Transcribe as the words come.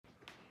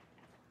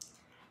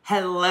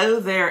Hello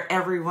there,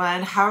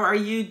 everyone. How are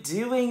you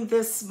doing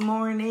this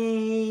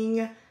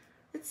morning?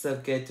 It's so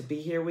good to be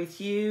here with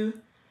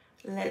you.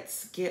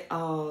 Let's get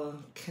all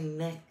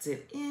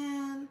connected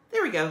in.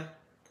 There we go.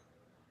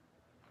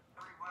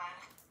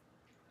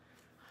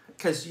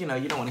 Because, you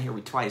don't want to hear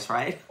me twice,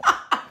 right?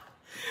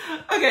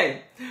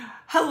 Okay.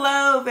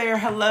 Hello there.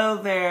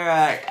 Hello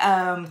there.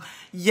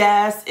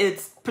 Yes,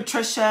 it's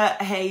Patricia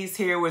Hayes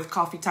here with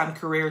Coffee Time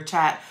Career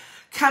Chat.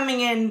 Coming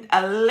in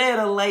a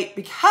little late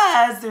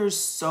because there's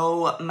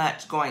so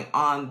much going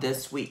on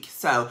this week.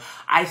 So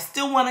I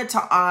still wanted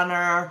to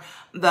honor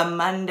the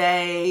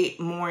Monday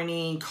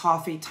morning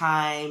coffee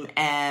time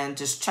and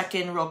just check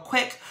in real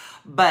quick.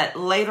 But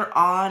later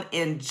on,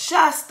 in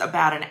just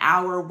about an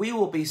hour, we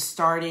will be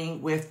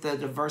starting with the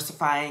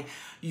Diversifying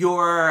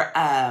Your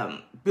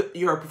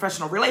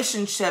Professional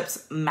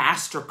Relationships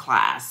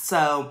Masterclass.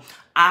 So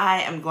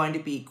I am going to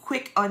be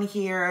quick on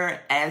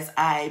here as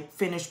I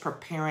finish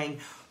preparing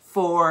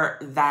for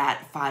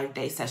that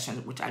 5-day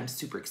session, which I'm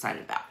super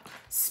excited about.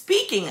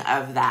 Speaking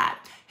of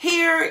that,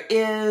 here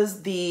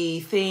is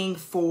the thing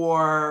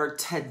for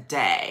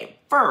today.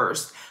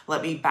 First,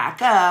 let me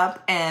back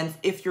up. And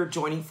if you're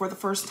joining for the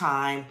first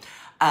time,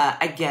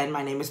 again,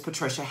 my name is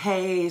Patricia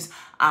Hayes.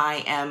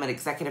 I am an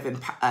executive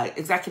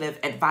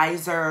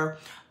advisor,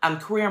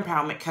 career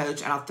empowerment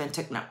coach, and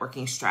authentic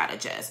networking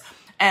strategist.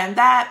 And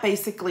that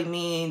basically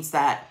means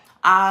that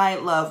I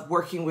love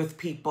working with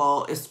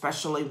people,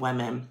 especially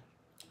women,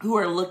 who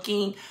are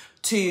looking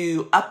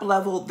to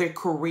up-level their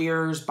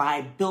careers by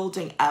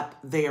building up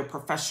their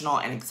professional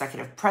and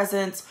executive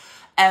presence,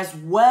 as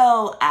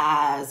well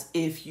as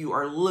if you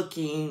are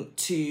looking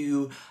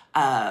to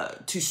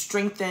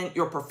strengthen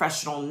your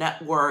professional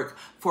network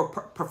for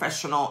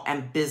professional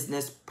and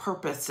business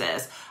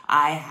purposes.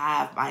 I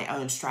have my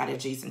own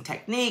strategies and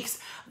techniques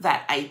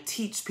that I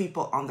teach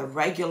people on the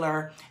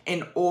regular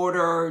in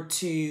order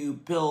to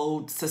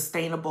build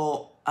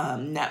sustainable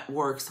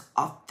networks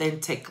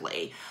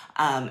authentically.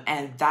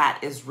 And that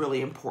is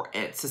really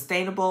important.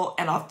 Sustainable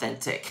and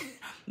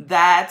authentic.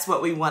 That's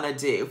what we want to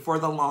do for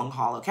the long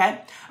haul, okay?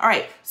 All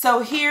right, so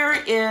here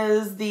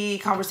is the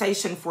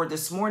conversation for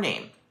this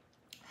morning.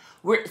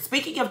 We're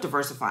speaking of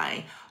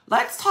diversifying.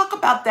 Let's talk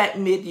about that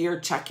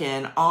mid-year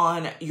check-in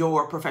on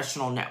your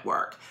professional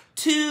network.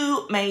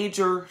 Two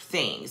major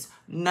things.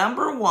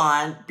 Number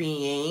one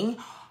being,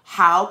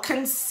 how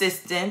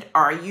consistent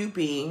are you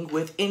being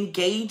with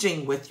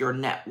engaging with your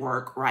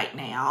network right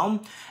now?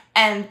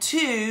 And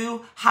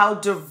two, how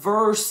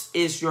diverse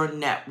is your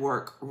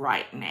network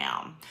right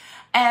now?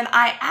 And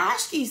I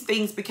ask these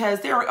things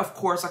because there are, of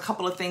course, a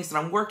couple of things that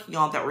I'm working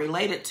on that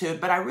related to it,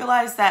 but I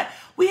realized that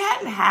we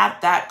hadn't had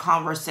that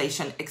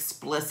conversation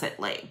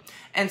explicitly.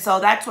 And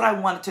so that's what I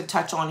wanted to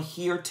touch on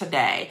here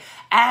today.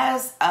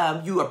 As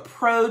you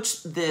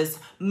approach this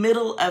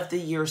middle of the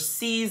year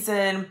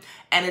season,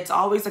 and it's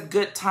always a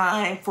good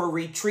time for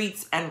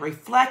retreats and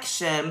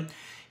reflection,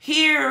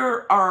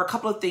 here are a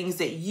couple of things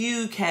that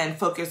you can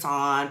focus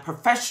on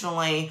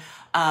professionally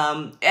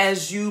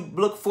as you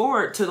look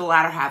forward to the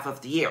latter half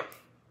of the year.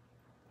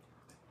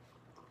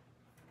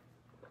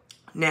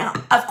 Now,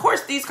 of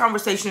course, these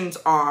conversations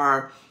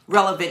are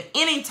relevant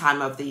any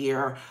time of the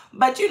year,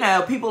 but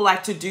people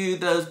like to do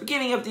those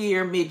beginning of the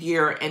year,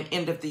 mid-year, and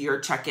end of the year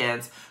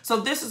check-ins.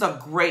 So this is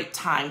a great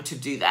time to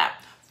do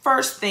that.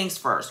 First things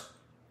first,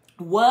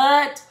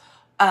 what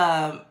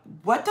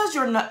does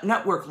your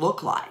network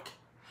look like?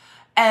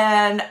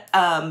 And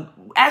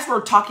as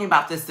we're talking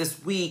about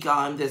this week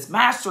on this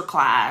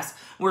masterclass,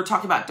 we're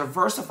talking about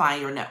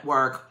diversifying your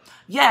network.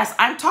 Yes,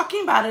 I'm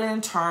talking about it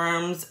in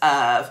terms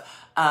of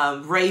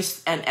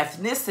race and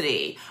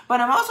ethnicity,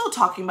 but I'm also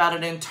talking about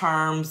it in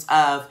terms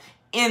of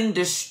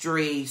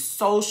industry,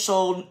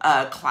 social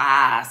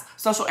class,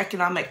 social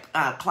economic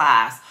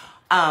class,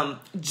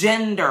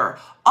 gender,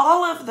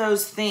 all of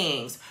those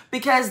things,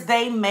 because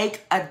they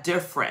make a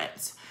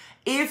difference.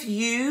 If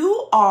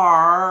you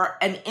are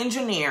an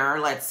engineer,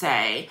 let's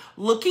say,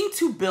 looking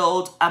to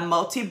build a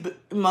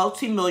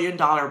multi-million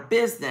dollar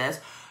business,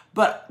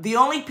 but the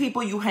only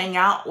people you hang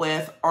out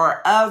with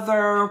are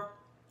other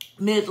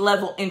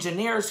mid-level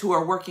engineers who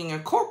are working in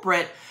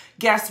corporate,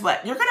 guess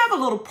what? You're going to have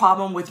a little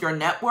problem with your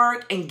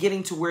network and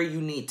getting to where you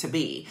need to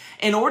be.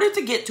 In order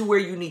to get to where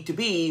you need to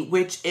be,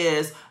 which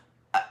is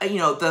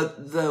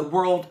the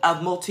world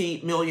of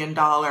multi-million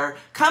dollar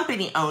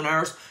company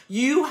owners,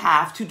 you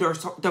have to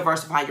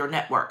diversify your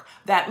network.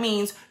 That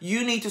means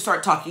you need to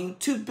start talking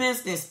to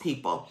business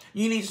people.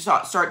 You need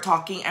to start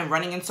talking and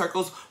running in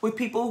circles with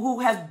people who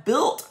have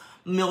built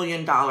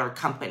million-dollar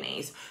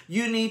companies.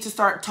 You need to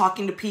start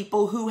talking to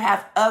people who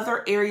have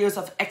other areas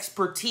of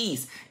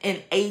expertise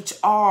in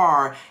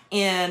HR,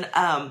 in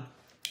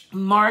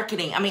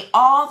marketing. I mean,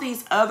 all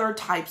these other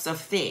types of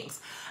things.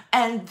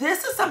 And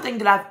this is something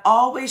that I've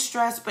always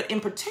stressed, but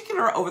in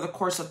particular over the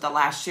course of the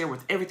last year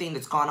with everything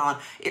that's gone on,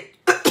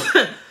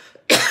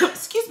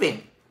 excuse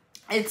me,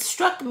 it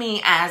struck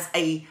me as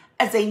a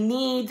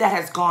need that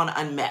has gone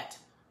unmet.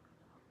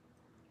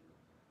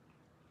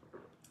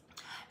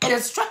 It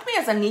has struck me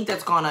as a need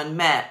that's gone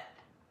unmet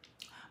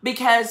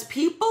Because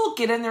people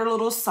get in their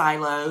little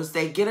silos,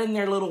 they get in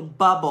their little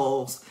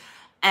bubbles,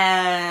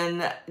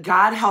 and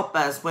God help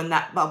us when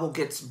that bubble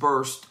gets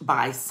burst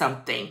by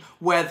something,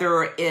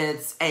 whether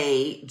it's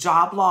a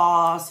job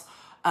loss,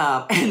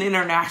 an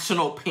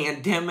international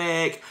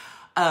pandemic,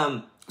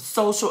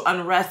 social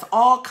unrest,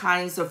 all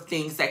kinds of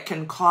things that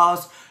can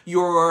cause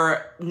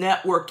your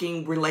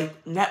networking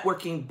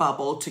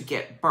bubble to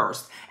get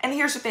burst. And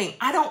here's the thing,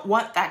 I don't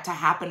want that to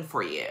happen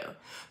for you,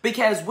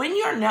 because when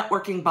your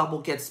networking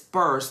bubble gets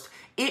burst,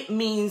 it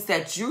means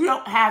that you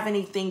don't have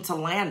anything to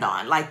land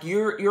on. Like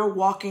you're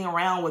walking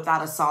around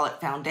without a solid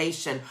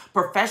foundation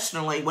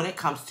professionally when it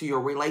comes to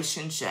your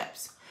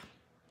relationships,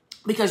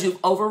 because you've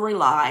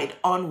over-relied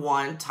on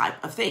one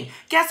type of thing.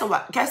 Guess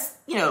what?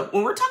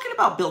 When we're talking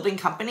about building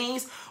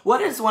companies,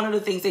 what is one of the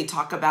things they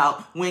talk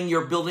about when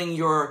you're building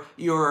your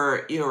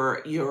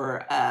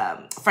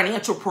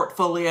financial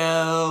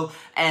portfolio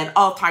and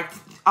all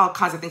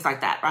kinds of things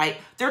like that, right?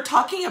 They're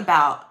talking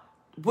about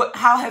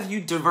how have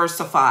you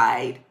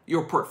diversified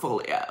your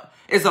portfolio?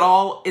 Is it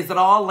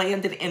all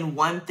landed in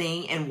one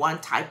thing, in one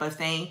type of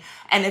thing?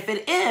 And if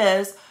it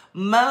is,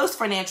 most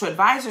financial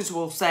advisors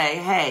will say,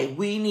 hey,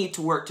 we need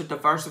to work to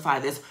diversify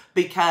this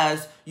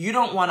because you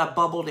don't want a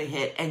bubble to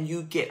hit and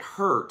you get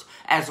hurt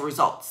as a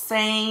result.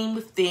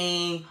 Same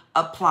thing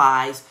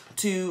applies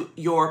to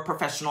your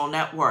professional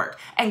network.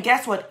 And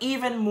guess what?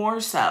 Even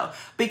more so,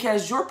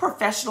 because your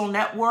professional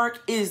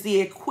network is the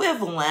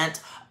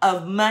equivalent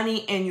of money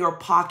in your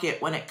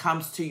pocket when it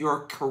comes to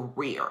your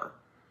career.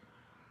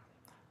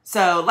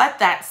 So let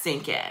that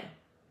sink in.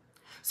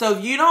 So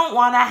if you don't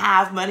want to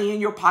have money in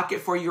your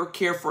pocket for your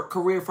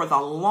career for the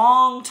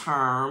long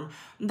term,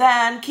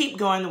 then keep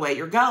going the way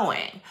you're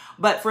going.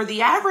 But for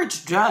the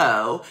average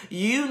Joe,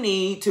 you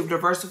need to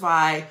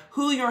diversify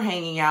who you're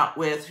hanging out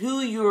with, who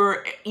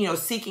you're,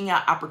 seeking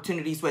out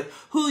opportunities with,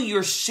 who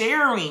you're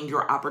sharing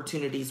your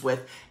opportunities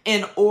with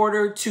in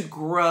order to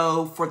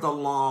grow for the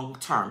long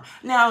term.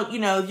 Now,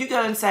 you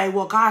go and say,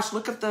 well, gosh,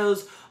 look at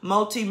those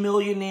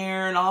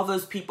multimillionaire and all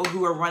those people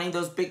who are running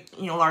those big,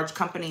 large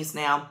companies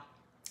now.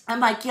 I'm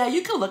like, yeah,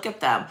 you can look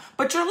at them,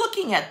 but you're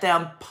looking at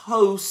them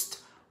post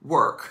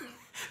work.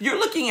 You're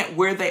looking at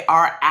where they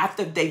are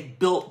after they've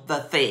built the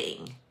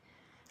thing.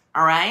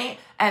 All right.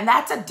 And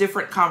that's a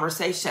different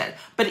conversation.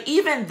 But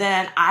even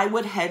then, I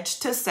would hedge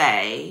to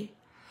say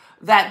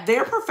that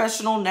their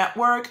professional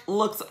network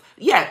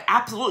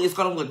absolutely, it's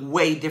going to look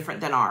way different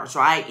than ours,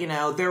 right?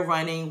 They're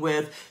running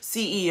with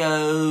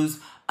CEOs,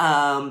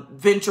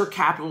 venture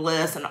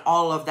capitalists, and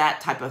all of that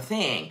type of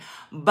thing.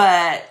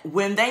 But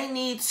when they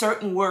need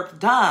certain work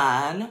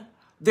done,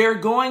 they're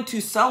going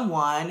to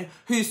someone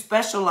who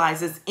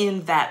specializes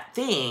in that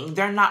thing.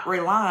 They're not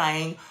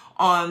relying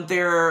on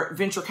their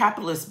venture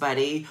capitalist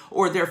buddy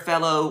or their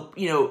fellow,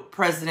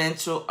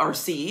 presidential or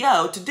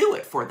CEO to do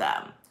it for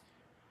them.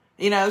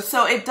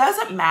 So it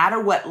doesn't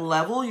matter what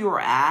level you're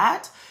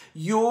at.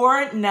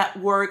 Your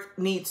network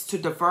needs to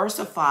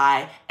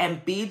diversify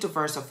and be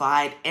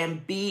diversified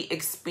and be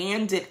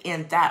expanded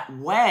in that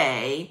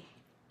way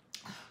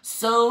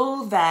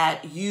so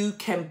that you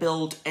can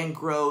build and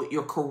grow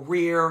your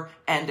career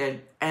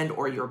and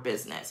or your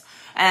business.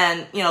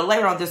 And,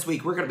 later on this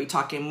week, we're going to be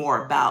talking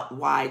more about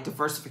why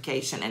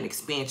diversification and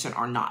expansion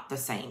are not the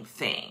same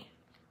thing.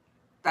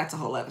 That's a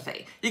whole other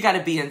thing. You got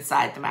to be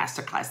inside the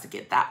masterclass to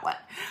get that one.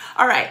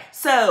 All right.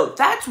 So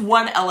that's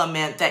one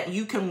element that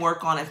you can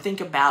work on and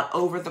think about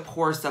over the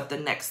course of the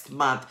next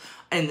month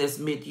in this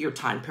mid-year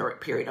time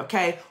period.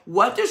 Okay.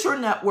 What does your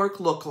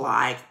network look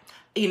like?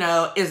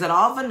 Is it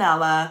all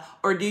vanilla,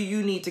 or do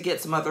you need to get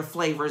some other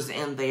flavors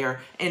in there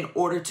in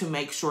order to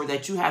make sure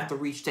that you have the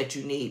reach that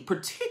you need,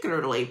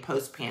 particularly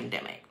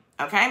post-pandemic?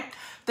 Okay.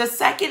 The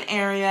second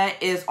area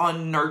is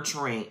on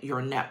nurturing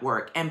your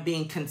network and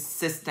being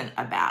consistent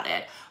about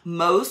it.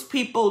 Most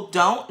people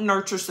don't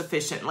nurture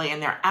sufficiently,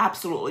 and they're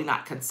absolutely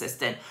not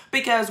consistent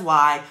because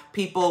why?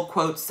 People,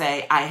 quote,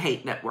 say, I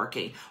hate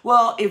networking.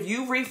 Well, if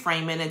you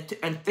reframe it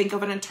and think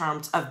of it in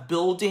terms of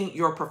building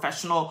your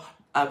professional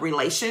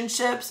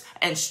relationships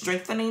and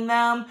strengthening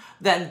them,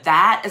 then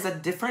that is a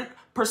different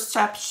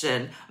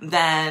perception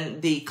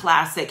than the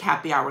classic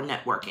happy hour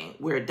networking,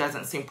 where it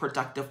doesn't seem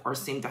productive or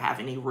seem to have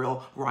any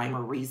real rhyme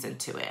or reason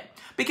to it.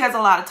 Because a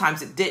lot of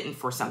times it didn't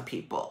for some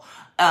people.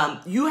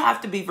 You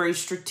have to be very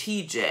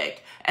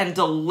strategic and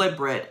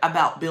deliberate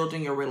about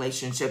building your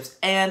relationships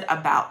and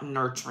about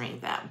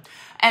nurturing them.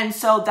 And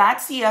so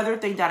that's the other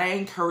thing that I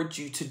encourage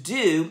you to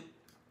do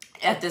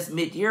at this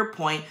mid-year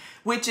point,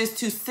 which is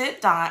to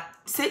sit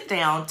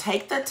down,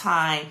 take the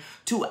time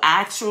to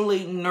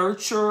actually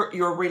nurture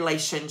your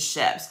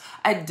relationships.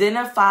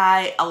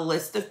 Identify a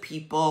list of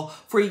people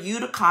for you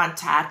to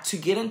contact, to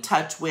get in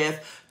touch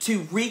with,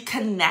 to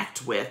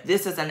reconnect with.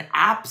 This is an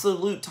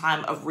absolute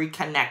time of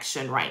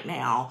reconnection right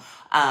now,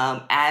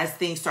 as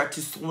things start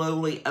to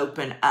slowly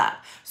open up.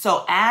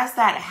 So as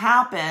that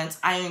happens,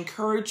 I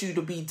encourage you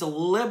to be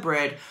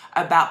deliberate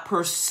about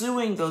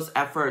pursuing those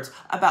efforts,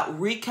 about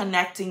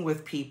reconnecting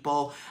with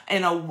people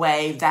in a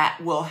way that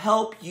will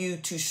help you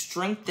to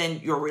strengthen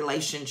your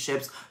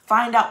relationships,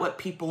 find out what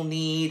people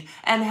need,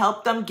 and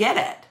help them get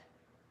it.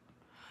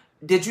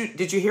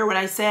 Did you hear what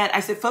I said?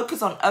 I said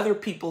focus on other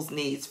people's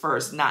needs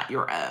first, not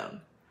your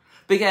own.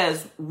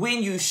 Because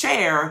when you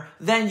share,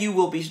 then you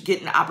will be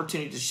getting the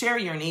opportunity to share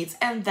your needs,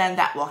 and then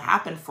that will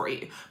happen for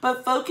you.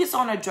 But focus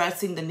on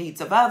addressing the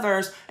needs of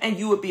others, and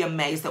you would be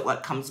amazed at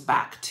what comes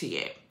back to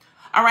you.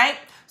 All right?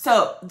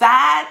 So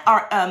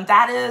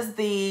that is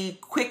the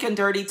quick and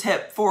dirty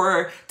tip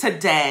for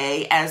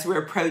today as we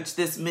approach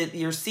this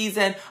mid-year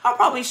season. I'll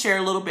probably share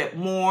a little bit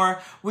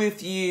more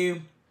with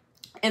you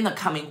in the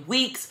coming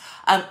weeks.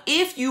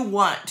 If you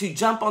want to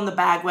jump on the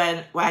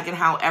wagon,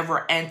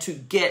 however, and to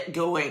get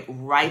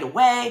going right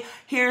away,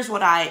 here's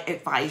what I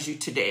advise you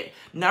to do.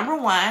 Number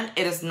one,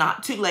 it is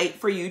not too late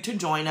for you to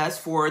join us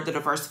for the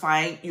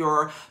Diversifying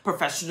Your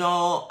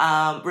Professional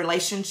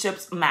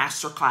Relationships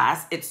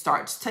Masterclass. It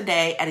starts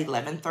today at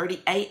 11:30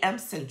 a.m.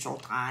 Central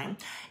Time.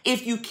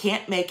 If you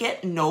can't make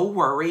it, no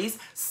worries.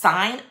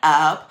 Sign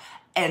up,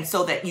 and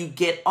so that you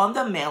get on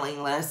the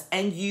mailing list,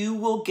 and you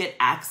will get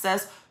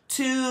access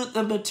to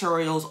the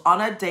materials on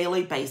a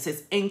daily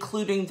basis,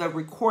 including the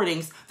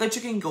recordings that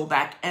you can go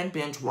back and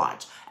binge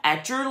watch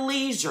at your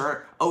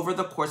leisure over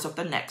the course of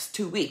the next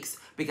 2 weeks,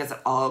 because it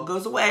all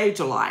goes away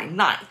July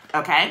 9th,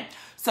 okay?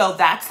 So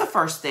that's the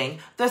first thing.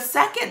 The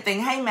second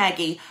thing, hey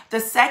Maggie, the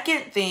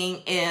second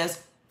thing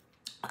is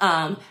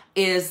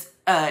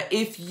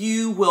if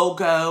you will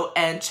go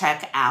and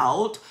check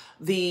out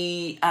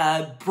the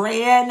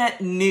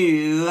brand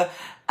new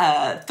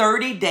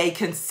 30-day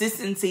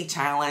consistency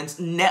challenge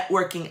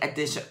networking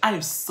edition.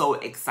 I'm so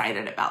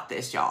excited about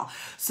this, y'all.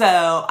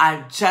 So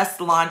I've just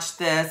launched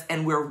this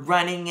and we're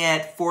running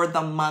it for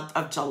the month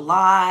of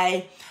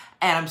July.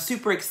 And I'm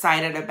super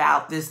excited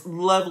about this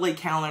lovely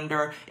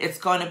calendar. It's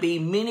going to be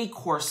mini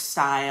course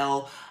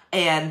style.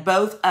 And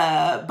both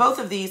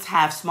of these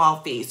have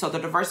small fees. So the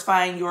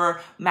Diversifying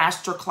Your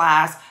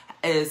Masterclass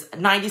is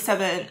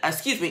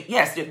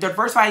the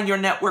Diversifying Your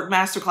Network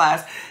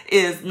Masterclass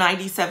is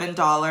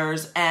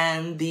 $97,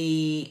 and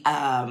the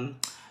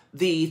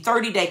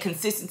 30-day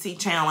consistency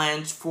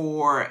challenge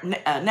for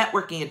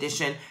networking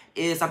edition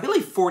is, I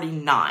believe,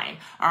 $49.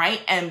 All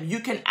right, and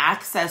you can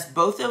access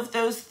both of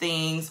those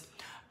things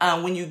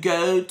when you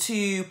go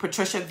to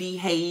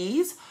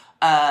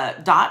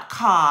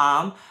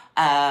patriciavhayes.com.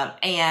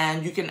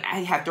 And you can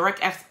have direct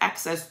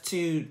access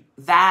to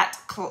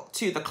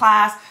the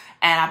class.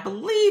 And I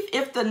believe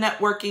if the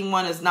networking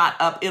one is not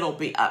up, it'll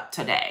be up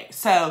today.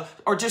 So,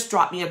 or just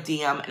drop me a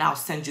DM and I'll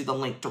send you the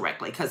link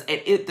directly, because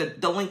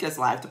the link is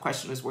live. The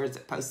question is, where is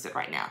it posted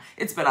right now?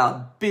 It's been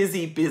a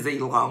busy,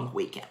 long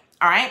weekend.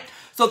 All right.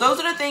 So those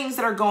are the things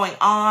that are going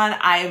on.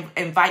 I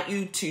invite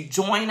you to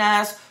join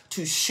us,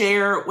 to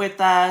share with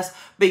us,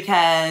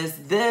 because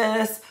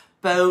this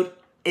boat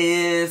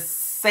is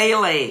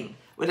sailing.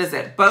 What is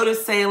it? Boat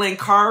is sailing,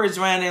 car is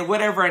running,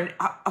 whatever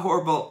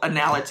horrible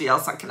analogy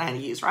else I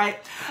can use, right?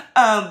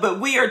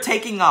 But we are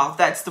taking off.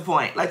 That's the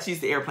point. Let's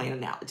use the airplane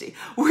analogy.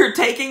 We're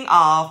taking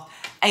off,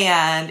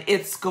 and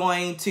it's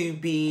going to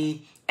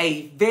be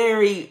a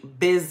very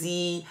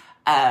busy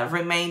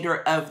remainder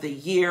of the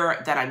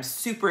year that I'm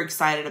super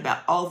excited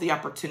about, all the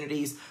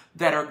opportunities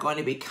that are going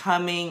to be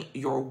coming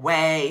your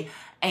way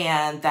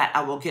and that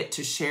I will get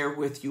to share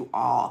with you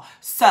all.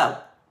 So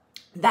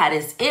that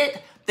is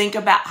it. Think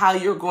about how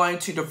you're going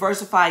to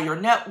diversify your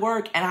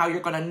network and how you're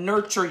going to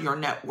nurture your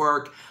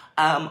network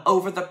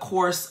over the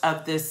course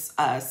of this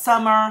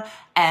summer.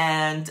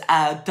 And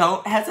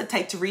don't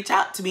hesitate to reach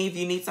out to me if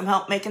you need some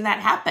help making that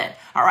happen.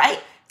 All right.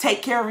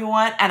 Take care,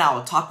 everyone. And I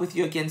will talk with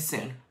you again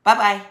soon.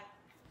 Bye-bye.